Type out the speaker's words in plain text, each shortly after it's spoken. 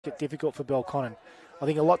it difficult for Belconnen. I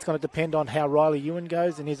think a lot's going to depend on how Riley Ewan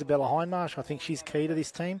goes and Isabella Hindmarsh. I think she's key to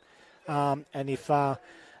this team. And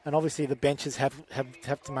obviously the benches have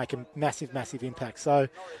to make a massive impact. So,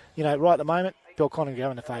 right at the moment, Belconnen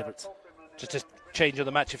going the favourites. Just a change on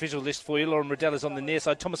the match official list for you. Lauren Riddell is on the near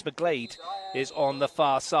side. Thomas McGlade is on the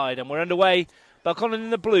far side. And we're underway. Belconnen in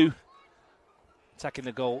the blue. Attacking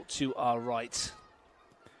the goal to our right.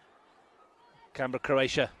 Canberra,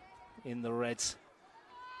 Croatia in the reds.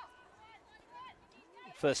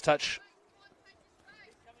 First touch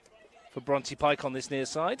for Bronte Pike on this near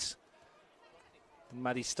side.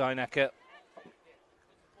 Maddie Steinacker.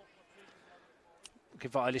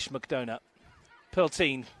 Looking for Eilish McDonough.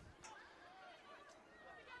 Pearlteen.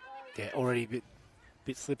 Yeah, already a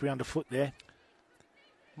bit slippery underfoot there.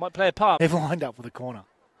 Might play a part. They've lined up for the corner.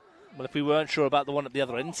 Well, if we weren't sure about the one at the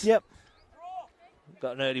other end. Yep.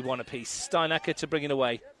 Got an early one apiece. Steinacker to bring it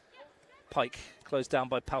away. Pike closed down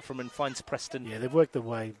by Palfreman, finds Preston. Yeah, they've worked their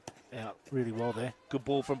way out really well there. Good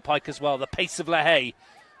ball from Pike as well. The pace of LaHaye.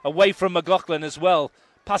 Away from McLaughlin as well.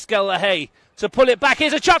 Pascal LaHaye to pull it back.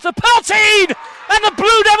 Here's a chance for Pearlteen! And the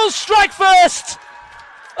Blue Devils strike first!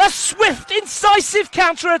 A swift, incisive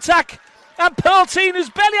counter-attack. And Pearlteen, who's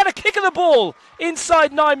barely had a kick of the ball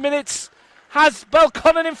inside 9 minutes, has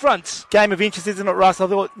Belconnen in front. Game of inches, isn't it, Russ? I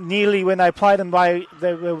thought nearly when they played them,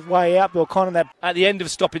 they were way out. Belconnen at the end of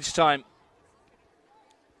stoppage time.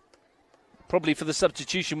 Probably for the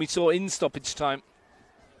substitution we saw in stoppage time.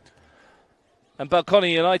 And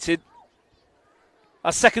Belconnen United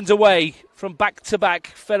are seconds away from back-to-back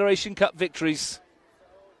Federation Cup victories.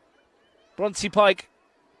 Bronte Pike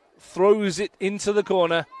throws it into the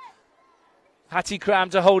corner. Hattie Cram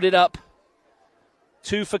to hold it up.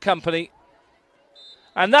 2 for company.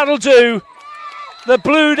 And that'll do. The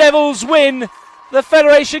Blue Devils win the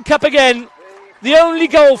Federation Cup again. The only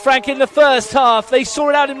goal, Frank, in the first half. They saw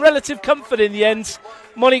it out in relative comfort in the end.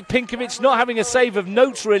 Monique Pinkovic not having a save of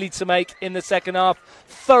note really to make in the second half.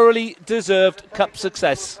 Thoroughly deserved cup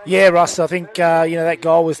success. Yeah, Russ, I think that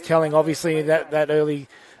goal was telling, obviously, in that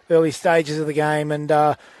early stages of the game, and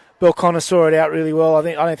Belconnen saw it out really well. I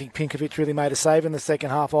don't think Pinkovic really made a save in the second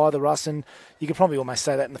half either, Russ, and you could probably almost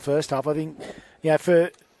say that in the first half. I think,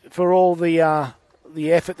 for all the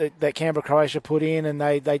effort that Canberra Croatia put in, and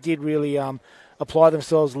they did really apply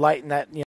themselves late in that